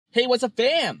Hey, what's up,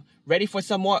 fam? Ready for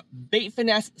some more bait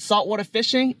finesse saltwater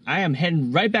fishing? I am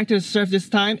heading right back to the surf this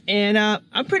time, and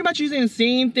I'm pretty much using the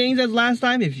same things as last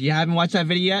time. If you haven't watched that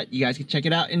video yet, you guys can check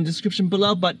it out in the description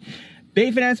below. But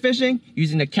bait finesse fishing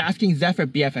using the KastKing Zephyr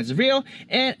BFS reel,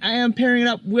 and I am pairing it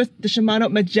up with the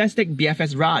Shimano Majestic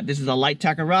BFS rod. This is a light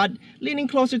tackle rod, leaning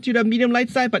closer to the medium light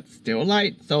side, but still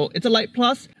light, so it's a light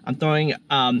plus. I'm throwing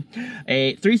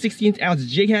a 3/16 ounce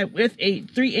Jighead with a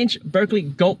 3-inch Berkeley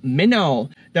Gulp Minnow.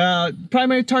 The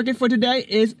primary target for today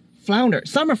is flounder,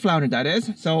 summer flounder that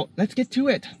is, so let's get to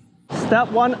it. Step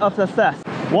 1 of success,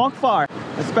 walk far,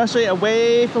 especially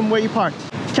away from where you parked.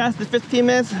 Casted 15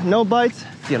 minutes, no bites,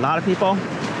 see a lot of people.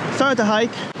 Started to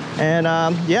hike, and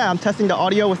yeah, I'm testing the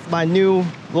audio with my new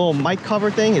little mic cover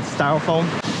thing. It's styrofoam,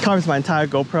 covers my entire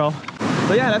GoPro.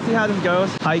 So yeah, let's see how this goes.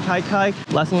 Hike, hike, hike,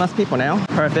 less and less people now.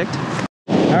 Perfect.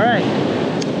 All right.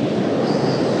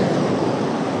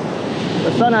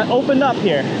 The sun had opened up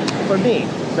here for me,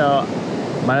 so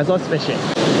might as well fish it.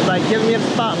 It's like giving me a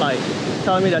spotlight,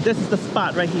 telling me that this is the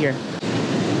spot right here.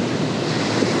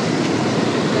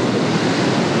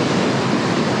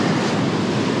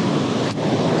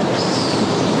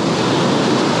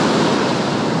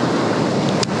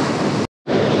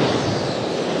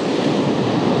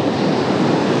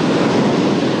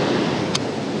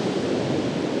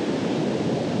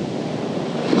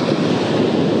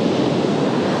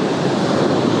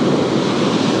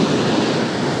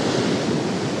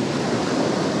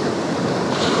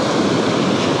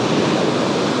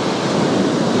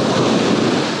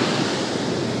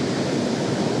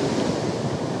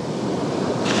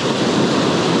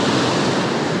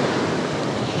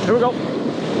 Here we go.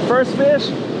 First fish.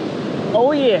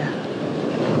 Oh yeah.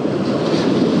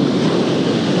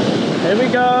 Here we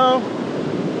go.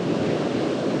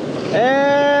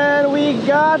 And we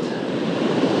got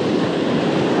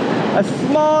a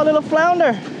small little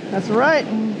flounder. That's right.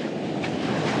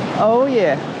 Oh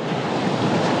yeah.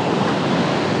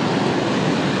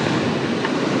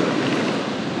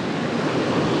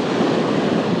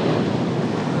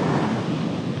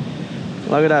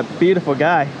 Look at that beautiful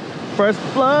guy. First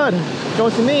blood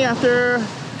goes to me after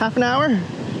half an hour.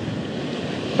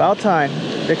 About time.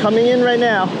 They're coming in right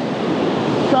now.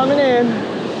 Coming in.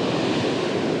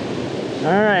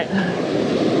 All right.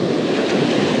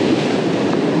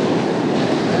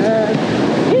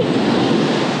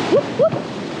 Whoop, whoop.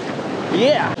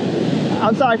 Yeah.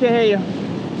 I'm sorry, I can't hear you.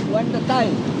 What's the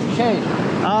time? Change.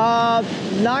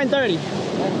 9:30.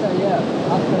 Yeah.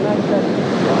 After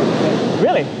 9:30.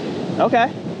 Really?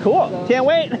 Okay. Cool. Can't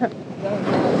wait.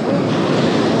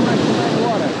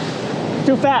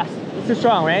 Too fast. It's too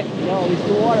strong, right? No, it's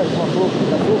too water for fluke.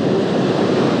 The fluke is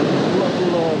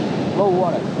too low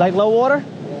water. Like low water?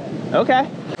 Yeah. Okay.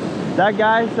 That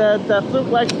guy said the fluke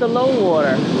likes the low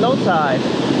water, low tide.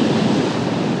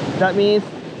 That means,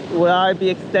 will I be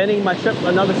extending my trip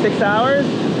another 6 hours?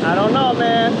 I don't know,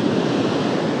 man.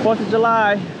 4th of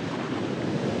July.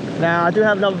 Now, I do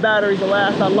have enough batteries to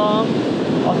last that long.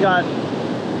 Also got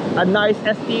a nice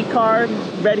SD card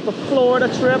ready for Florida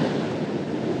trip,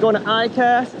 going to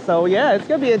EyeZ. So yeah, it's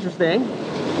gonna be interesting.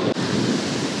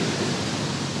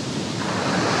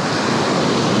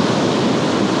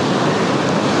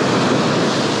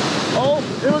 Oh,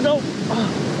 here we go.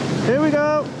 Here we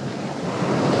go.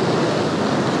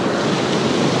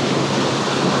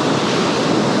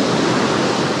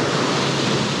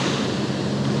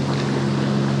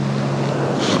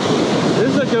 This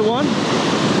is a good one.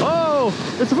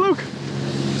 It's a fluke!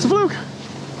 It's a fluke!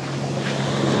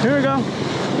 Here we go.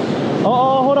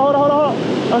 Oh, hold on.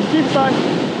 That's a keeper size.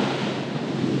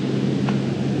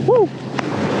 Woo!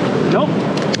 Nope.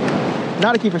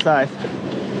 Not a keeper size.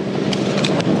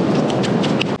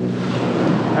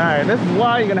 Alright, this is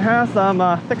why you're gonna have some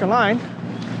thicker line.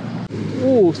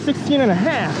 Ooh, 16 and a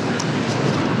half.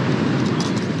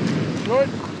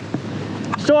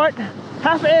 Short,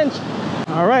 half an inch.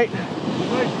 Alright.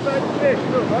 Nice fish,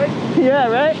 right? Yeah,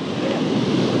 right?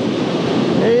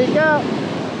 There you go.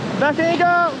 Back there you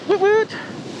go. Woot woot.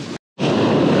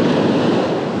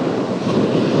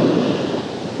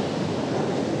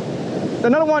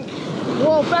 Another one.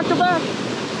 Whoa, back to back.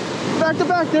 Back to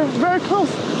back. They're very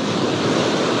close.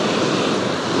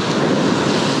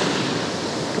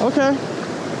 Okay.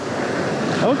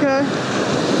 Okay.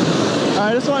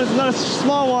 Alright, this one is another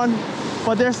small one,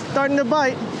 but they're starting to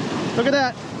bite. Look at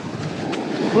that.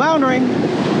 Floundering.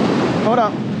 Hold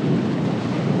up.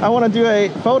 I want to do a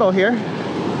photo here.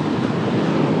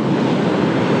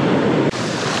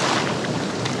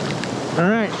 All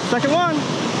right, second one.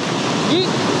 Eat.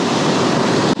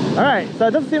 All right, so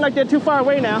it doesn't seem like they're too far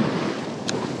away now.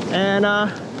 And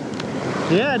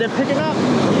yeah, they're picking up.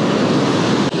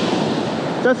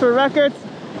 just for records,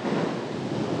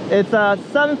 it's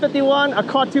 7:51. I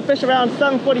caught 2 fish around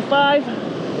 7:45.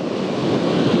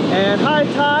 And high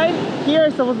tide here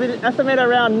is supposed to be estimated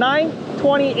around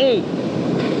 9:28.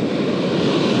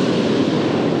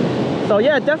 So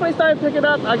yeah, definitely started picking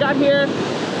up. I got here,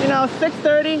 you know,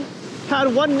 6:30,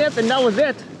 had 1 nip and that was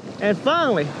it. And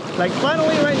finally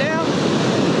right now,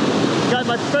 got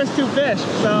my first 2 fish.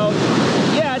 So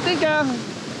yeah, I think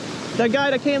the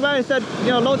guy that came by and said,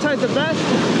 you know, low tide's the best.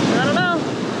 I don't know.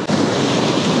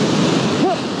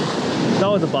 That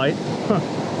was a bite.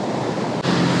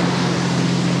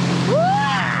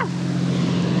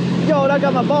 Yo, that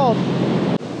got my balls.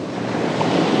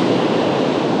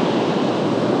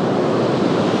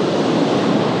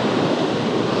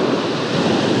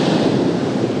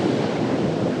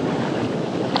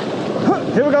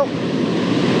 Here we go.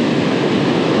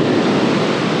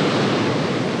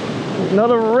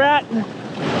 Another rat.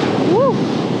 Woo.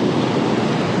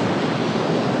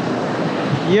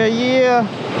 Yeah, yeah.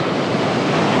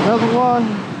 Another one.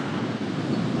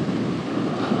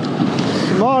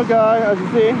 Small guy, as you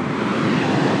see.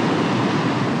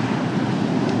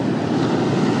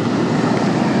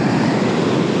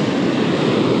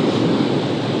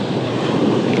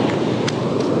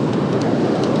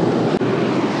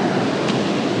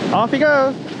 Off he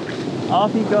goes.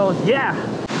 Off he goes. Yeah.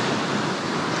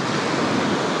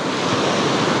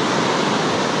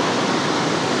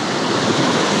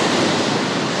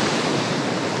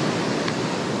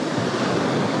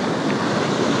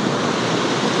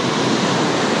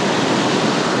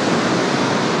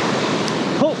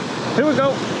 Oh, here we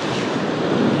go.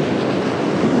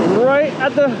 Right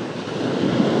at the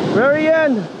very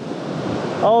end.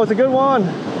 Oh, it's a good one.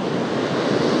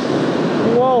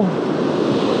 Whoa.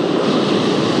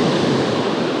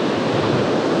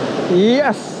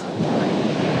 Yes,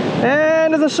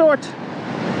 and it's a short,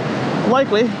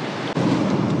 likely,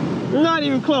 not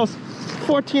even close,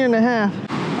 14.5.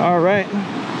 All right,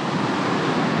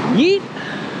 yeet.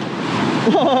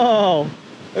 Whoa,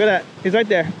 look at that, he's right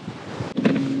there.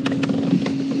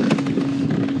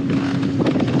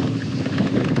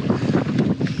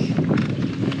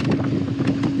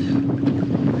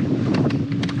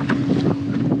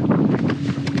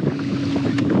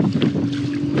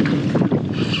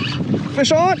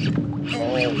 Fish on!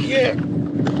 Oh yeah!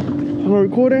 Am I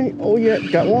recording? Oh yeah,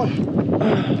 got one.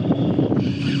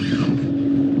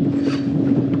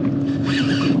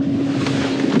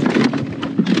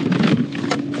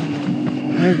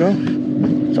 There you go.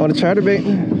 It's on the chatterbait.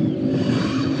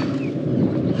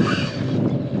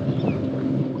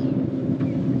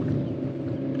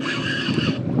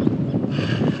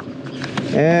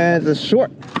 And it's a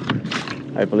short,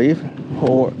 I believe,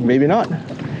 or maybe not.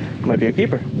 Might be a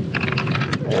keeper.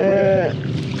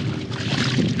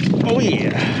 Oh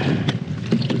yeah!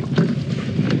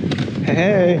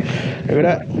 Hey, look at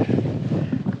that!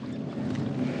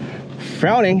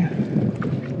 Frowning.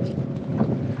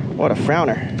 What a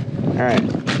frowner! All right,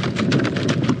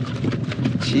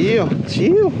 chill,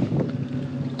 chill.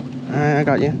 All right, I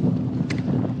got you.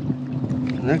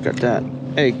 Look at that!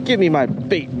 Hey, give me my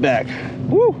bait back!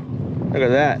 Woo! Look at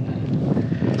that!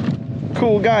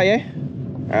 Cool guy, eh?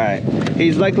 Alright,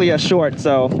 he's likely a short,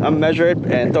 so I'll measure it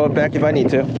and throw it back if I need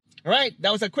to. Alright,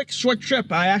 that was a quick short trip.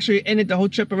 I actually ended the whole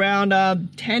trip around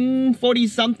 10:40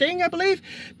 something, I believe,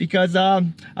 because I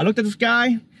looked at the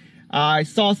sky, I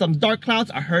saw some dark clouds,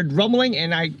 I heard rumbling,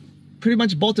 and I pretty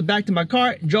much bolted back to my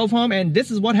car, drove home, and this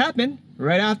is what happened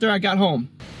right after I got home.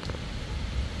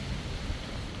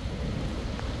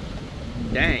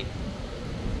 Dang.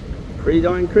 Pretty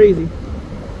darn crazy.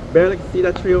 Barely can see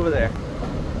that tree over there.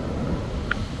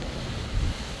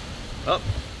 Oh,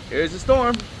 here's the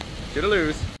storm. Should have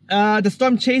lose. The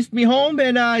storm chased me home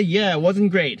and yeah, it wasn't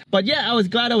great. But yeah, I was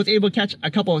glad I was able to catch a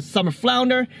couple of summer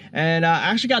flounder, and I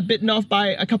actually got bitten off by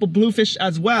a couple bluefish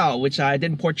as well, which I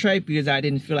didn't portray because I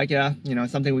didn't feel like you know,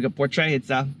 something we could portray. It's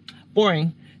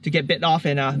boring to get bitten off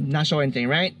and not show anything,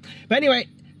 right? But anyway,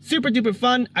 super duper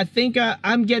fun. I think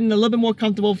I'm getting a little bit more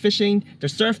comfortable fishing the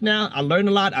surf now. I learned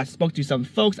a lot. I spoke to some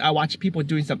folks. I watched people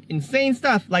doing some insane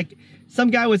stuff. Like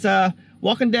some guy was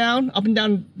walking down, up and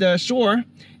down the shore,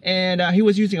 and he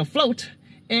was using a float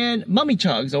and mummy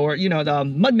chugs, or you know, the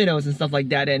mud minnows and stuff like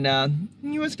that, and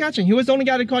he was catching. He was the only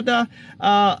guy that caught the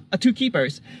 2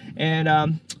 keepers,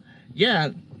 and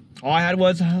yeah, all I had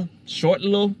was a short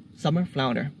little summer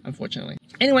flounder, unfortunately.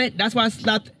 Anyway, that's why I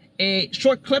slapped a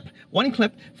short clip, 1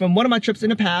 clip from one of my trips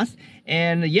in the past,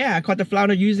 and yeah, I caught the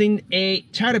flounder using a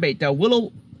chatterbait, the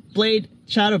willow blade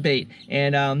chatterbait,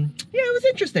 and yeah, it was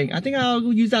interesting. I think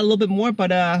I'll use that a little bit more,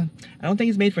 but I don't think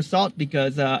it's made for salt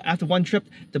because after one trip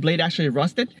the blade actually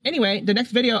rusted. Anyway, the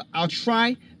next video I'll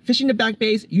try fishing the back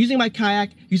bays, using my kayak,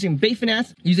 using bait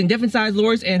finesse, using different size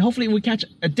lures, and hopefully we catch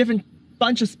a different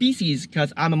bunch of species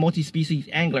because I'm a multi-species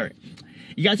angler.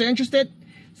 You guys are interested?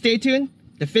 Stay tuned.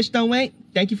 The fish don't wait.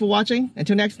 Thank you for watching.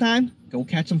 Until next time, go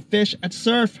catch some fish at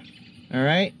surf. All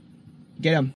right, get them.